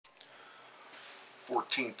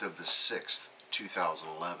14th of the 6th,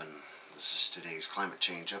 2011. This is today's climate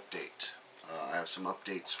change update. I have some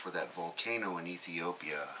updates for that volcano in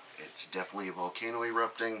Ethiopia. It's definitely a volcano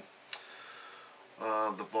erupting.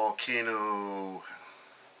 The volcano...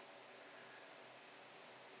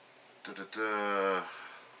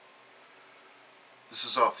 This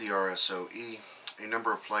is off the RSOE. A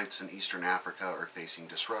number of flights in eastern Africa are facing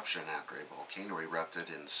disruption after a volcano erupted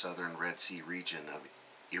in southern Red Sea region of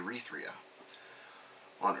Eritrea.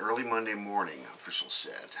 On early Monday morning, officials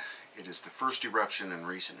said, it is the first eruption in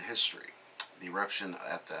recent history. The eruption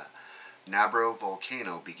at the Nabro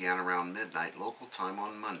Volcano began around midnight local time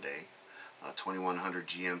on Monday, 2100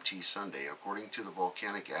 GMT Sunday, according to the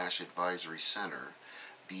Volcanic Ash Advisory Center,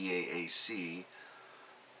 VAAC,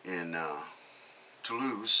 in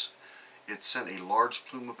Toulouse. It sent a large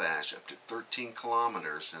plume of ash up to 13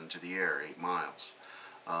 kilometers into the air, 8 miles.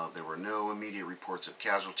 There were no immediate reports of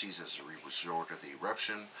casualties as a result of the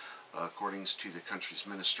eruption, according to the country's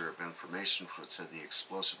Minister of Information, which said the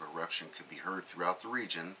explosive eruption could be heard throughout the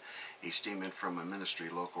region. A statement from a ministry,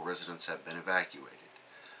 local residents have been evacuated.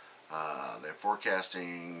 Their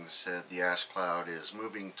forecasting said the ash cloud is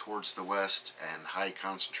moving towards the west, and high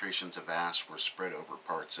concentrations of ash were spread over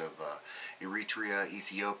parts of Eritrea,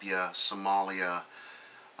 Ethiopia, Somalia,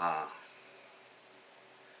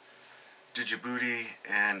 Djibouti,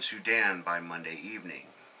 and Sudan by Monday evening.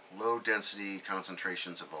 Low-density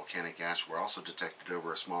concentrations of volcanic ash were also detected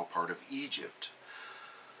over a small part of Egypt.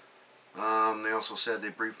 They also said they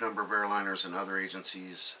briefed a number of airliners and other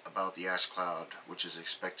agencies about the ash cloud, which is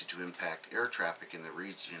expected to impact air traffic in the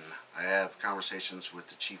region. I have conversations with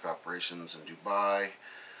the chief operations in Dubai,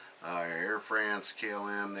 Air France,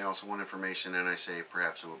 KLM. They also want information, and I say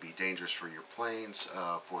perhaps it will be dangerous for your planes,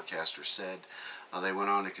 forecasters said. They went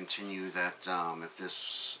on to continue that if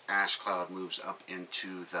this ash cloud moves up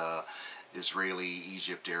into the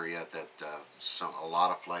Israeli-Egypt area, that a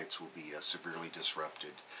lot of flights will be severely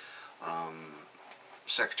disrupted.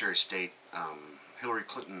 Secretary of State Hillary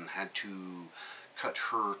Clinton had to cut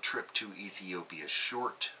her trip to Ethiopia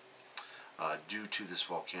short due to this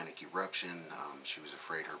volcanic eruption. She was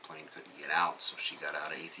afraid her plane couldn't get out, so she got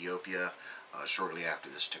out of Ethiopia shortly after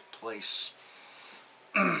this took place.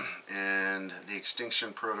 And the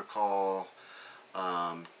extinction protocol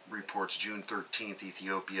reports June 13th,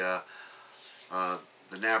 Ethiopia.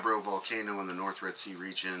 The Nabro Volcano in the North Red Sea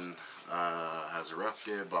region has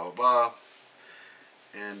erupted, blah, blah, blah.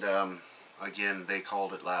 And again, they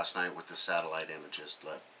called it last night with the satellite images,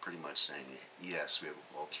 pretty much saying, yes, we have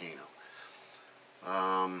a volcano.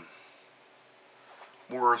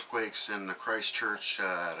 More earthquakes in the Christchurch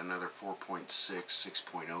at another 4.6,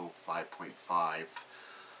 6.0, 5.5.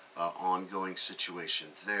 Ongoing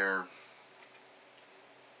situation there.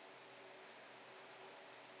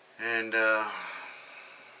 And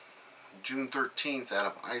June 13th, out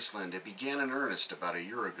of Iceland, it began in earnest about a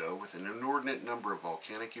year ago with an inordinate number of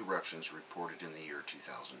volcanic eruptions reported in the year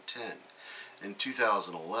 2010. In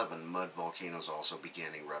 2011, mud volcanoes also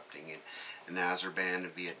began erupting in Azerbaijan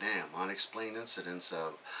and Vietnam. Unexplained incidents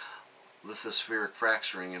of lithospheric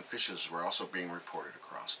fracturing and fissures were also being reported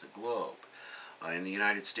across the globe. In the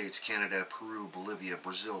United States, Canada, Peru, Bolivia,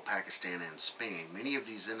 Brazil, Pakistan, and Spain, many of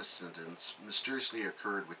these incidents mysteriously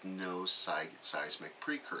occurred with no seismic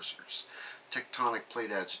precursors. Tectonic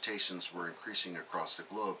plate agitations were increasing across the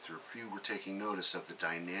globe, though few were taking notice of the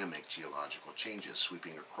dynamic geological changes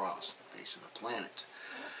sweeping across the face of the planet.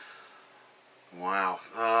 Wow.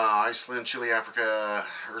 Iceland, Chile, Africa,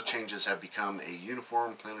 earth changes have become a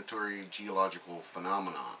uniform planetary geological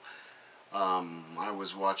phenomenon. I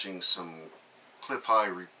was watching some Cliff High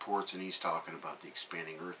reports, and he's talking about the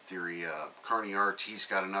expanding Earth theory. Carney Art, he's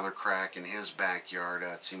got another crack in his backyard.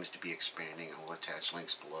 It seems to be expanding. I'll attach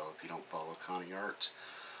links below if you don't follow Carney Art.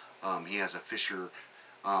 He has a fissure.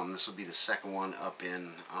 This will be the second one up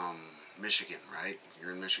in Michigan, right?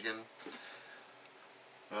 You're in Michigan?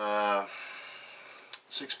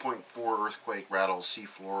 6.4 earthquake rattles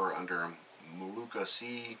seafloor under Molucca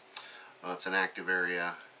Sea. It's an active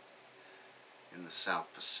area in the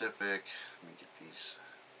South Pacific. Let me get these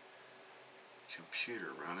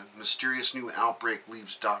computer running. Mysterious new outbreak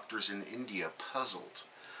leaves doctors in India puzzled.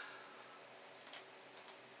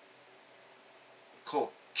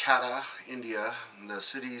 Kolkata, India. The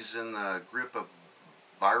city's in the grip of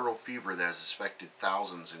viral fever that has affected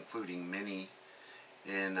thousands, including many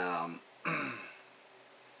in the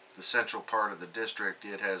central part of the district.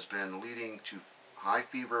 It has been leading to high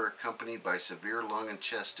fever accompanied by severe lung and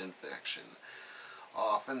chest infection,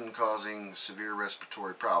 often causing severe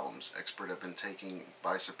respiratory problems. Experts have been taken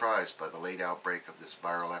by surprise by the late outbreak of this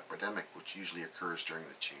viral epidemic, which usually occurs during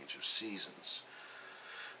the change of seasons.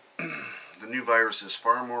 The new virus is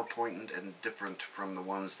far more potent and different from the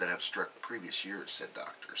ones that have struck previous years, said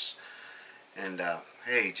doctors. And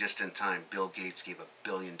hey, just in time, Bill Gates gave $1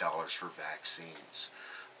 billion for vaccines.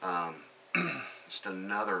 Just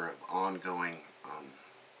another ongoing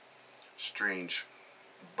strange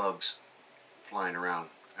bugs flying around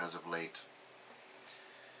as of late.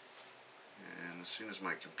 And as soon as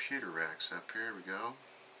my computer racks up, here we go.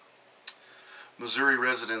 Missouri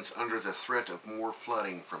residents under the threat of more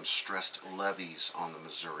flooding from stressed levees on the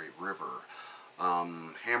Missouri River.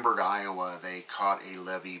 Hamburg, Iowa, they caught a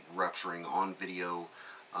levee rupturing on video.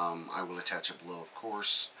 I will attach it below, of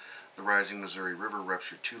course. The rising Missouri River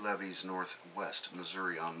ruptured 2 levees northwest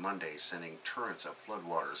Missouri on Monday, sending torrents of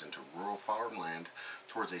floodwaters into rural farmland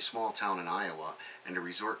towards a small town in Iowa and a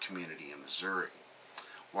resort community in Missouri.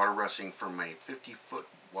 Water rushing from a 50-foot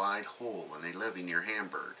wide hole in a levee near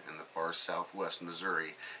Hamburg in the far southwest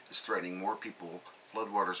Missouri is threatening more people.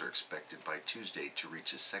 Floodwaters are expected by Tuesday to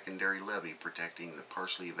reach a secondary levee protecting the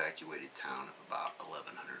partially evacuated town of about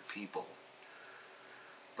 1,100 people.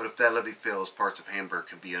 But if that levee fails, parts of Hamburg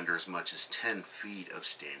could be under as much as 10 feet of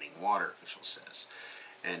standing water, official says.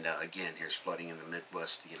 And again, here's flooding in the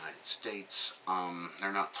Midwest of the United States.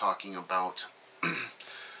 They're not talking about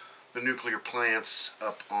the nuclear plants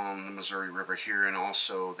up on the Missouri River here, and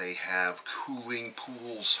also they have cooling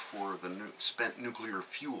pools for the spent nuclear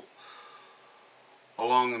fuel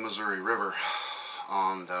along the Missouri River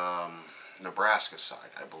on the Nebraska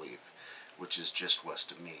side, I believe, which is just west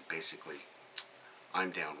of me. Basically,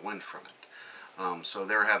 I'm downwind from it. So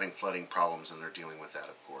they're having flooding problems, and they're dealing with that,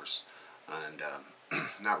 of course, and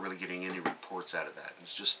not really getting any reports out of that.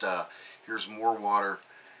 It's just, here's more water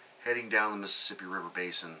heading down the Mississippi River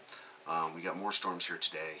Basin. We got more storms here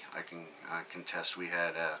today. I can contest we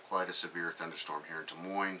had quite a severe thunderstorm here in Des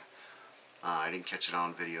Moines. I didn't catch it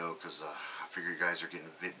on video because I figure you guys are getting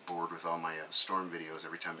a bit bored with all my storm videos.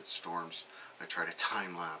 Every time it storms, I try to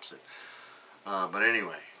time-lapse it. But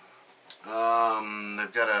anyway,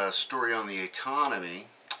 they've got a story on the economy.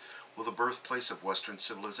 Will the birthplace of Western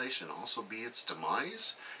civilization also be its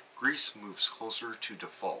demise? Greece moves closer to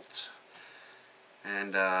default.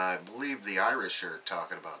 And I believe the Irish are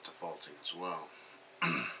talking about defaulting as well.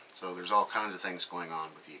 So there's all kinds of things going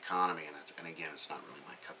on with the economy, and again, it's not really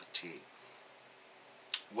my cup of tea.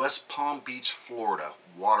 West Palm Beach, Florida,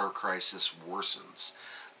 water crisis worsens.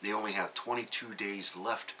 They only have 22 days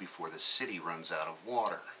left before the city runs out of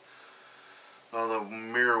water. The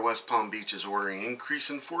mayor of West Palm Beach is ordering increased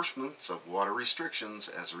enforcement of water restrictions.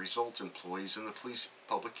 As a result, employees in the police,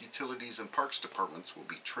 public utilities, and parks departments will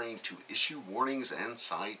be trained to issue warnings and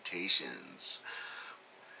citations.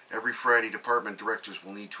 Every Friday, department directors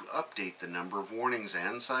will need to update the number of warnings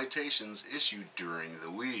and citations issued during the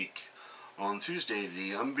week. On Tuesday,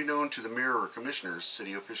 unbeknown to the mayor or commissioners,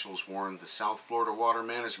 city officials warned the South Florida Water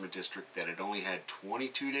Management District that it only had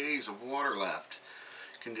 22 days of water left.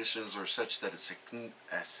 Conditions are such that a significant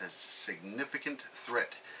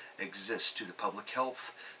threat exists to the public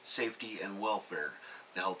health, safety, and welfare,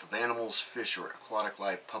 the health of animals, fish, or aquatic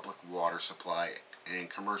life, public water supply, and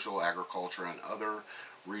commercial, agriculture, and other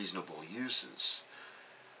reasonable uses.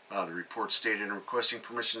 The report stated in requesting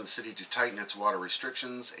permission of the city to tighten its water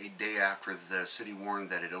restrictions a day after the city warned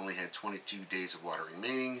that it only had 22 days of water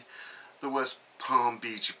remaining. The West Palm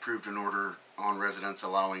Beach approved an order on residents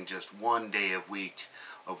allowing just 1 day a week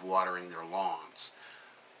of watering their lawns.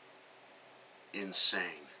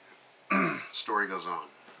 Insane. Story goes on.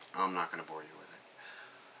 I'm not going to bore you with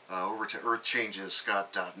it. Over to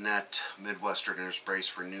earthchanges.net. Midwesterners brace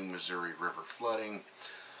for new Missouri River flooding.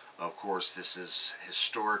 Of course, this is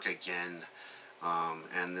historic again,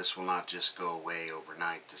 and this will not just go away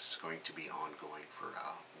overnight. This is going to be ongoing for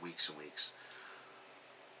weeks and weeks.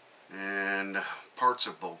 And parts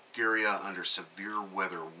of Bulgaria under severe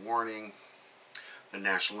weather warning. The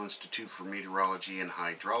National Institute for Meteorology and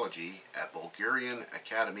Hydrology at Bulgarian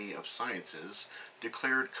Academy of Sciences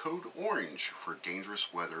declared code orange for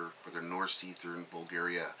dangerous weather for the northeastern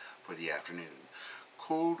Bulgaria for the afternoon.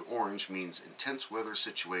 Code orange means intense weather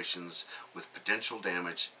situations with potential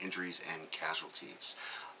damage, injuries, and casualties.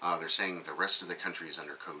 They're saying the rest of the country is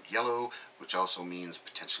under code yellow, which also means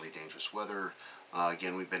potentially dangerous weather.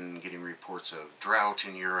 Again, we've been getting reports of drought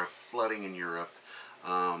in Europe, flooding in Europe.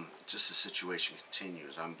 Just the situation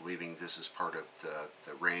continues. I'm believing this is part of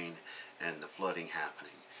the rain and the flooding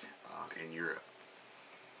happening in Europe.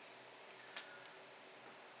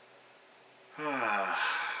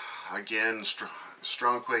 Again,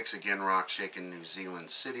 strong quakes again rock shaken New Zealand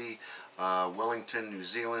city. Wellington, New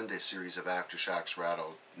Zealand, a series of aftershocks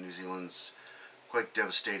rattled New Zealand's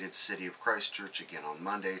quake-devastated city of Christchurch again on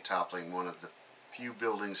Monday, toppling one of the few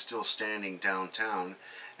buildings still standing downtown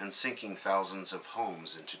and sinking thousands of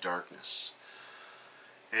homes into darkness.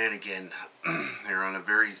 And again, they're on a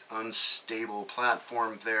very unstable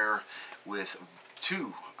platform there with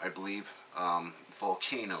two, I believe,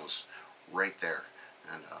 volcanoes right there,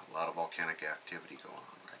 and a lot of volcanic activity going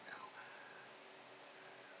on right now.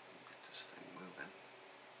 Get this thing moving.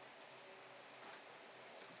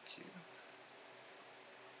 Thank you.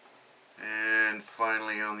 And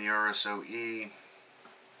finally on the RSOE,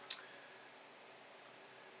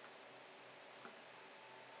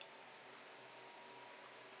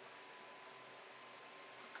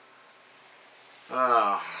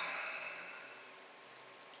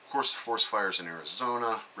 of course, the forest fires in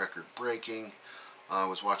Arizona, record-breaking. I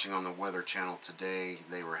was watching on the Weather Channel today.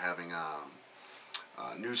 They were having a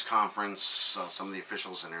news conference, some of the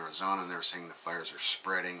officials in Arizona, and they're saying the fires are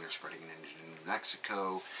spreading. They're spreading into New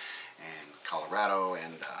Mexico and Colorado,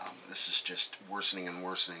 and this is just worsening and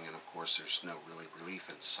worsening, and of course there's no really relief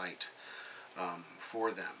in sight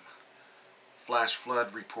for them. Flash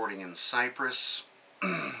flood reporting in Cyprus.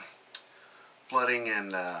 Flooding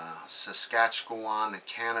in Saskatchewan,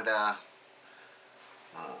 Canada.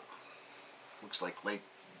 Looks like Lake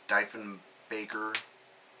Diefenbaker.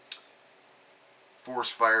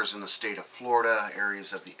 Forest fires in the state of Florida,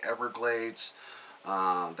 areas of the Everglades.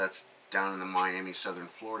 That's down in the Miami, southern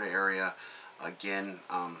Florida area. Again,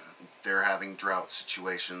 they're having drought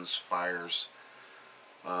situations, fires.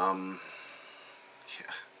 Yeah.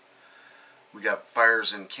 We got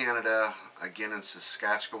fires in Canada, again in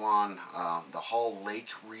Saskatchewan. The Hall Lake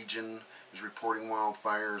region is reporting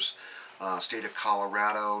wildfires. State of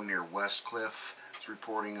Colorado near Westcliff is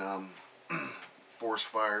reporting forest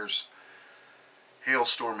fires.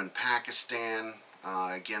 Hailstorm in Pakistan.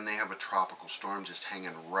 Again, they have a tropical storm just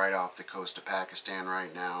hanging right off the coast of Pakistan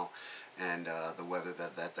right now. And the weather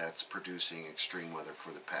that's producing extreme weather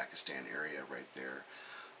for the Pakistan area right there.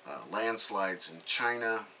 Landslides in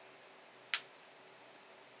China.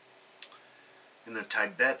 In the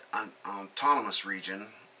Tibet Autonomous Region,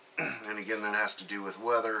 and again that has to do with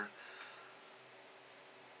weather.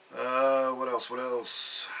 What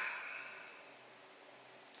else?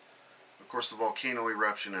 Of course, the volcano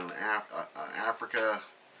eruption in Africa,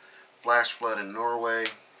 flash flood in Norway,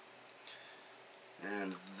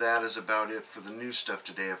 and that is about it for the news stuff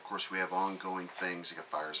today. Of course, we have ongoing things. We got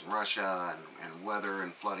fires in Russia, and weather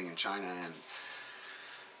and flooding in China, and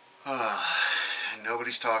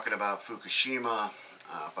nobody's talking about Fukushima.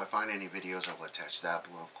 If I find any videos, I will attach that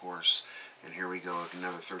below, of course. And here we go,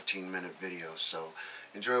 another 13-minute video. So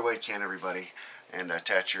enjoy what you can, everybody, and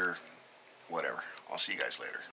attach your whatever. I'll see you guys later.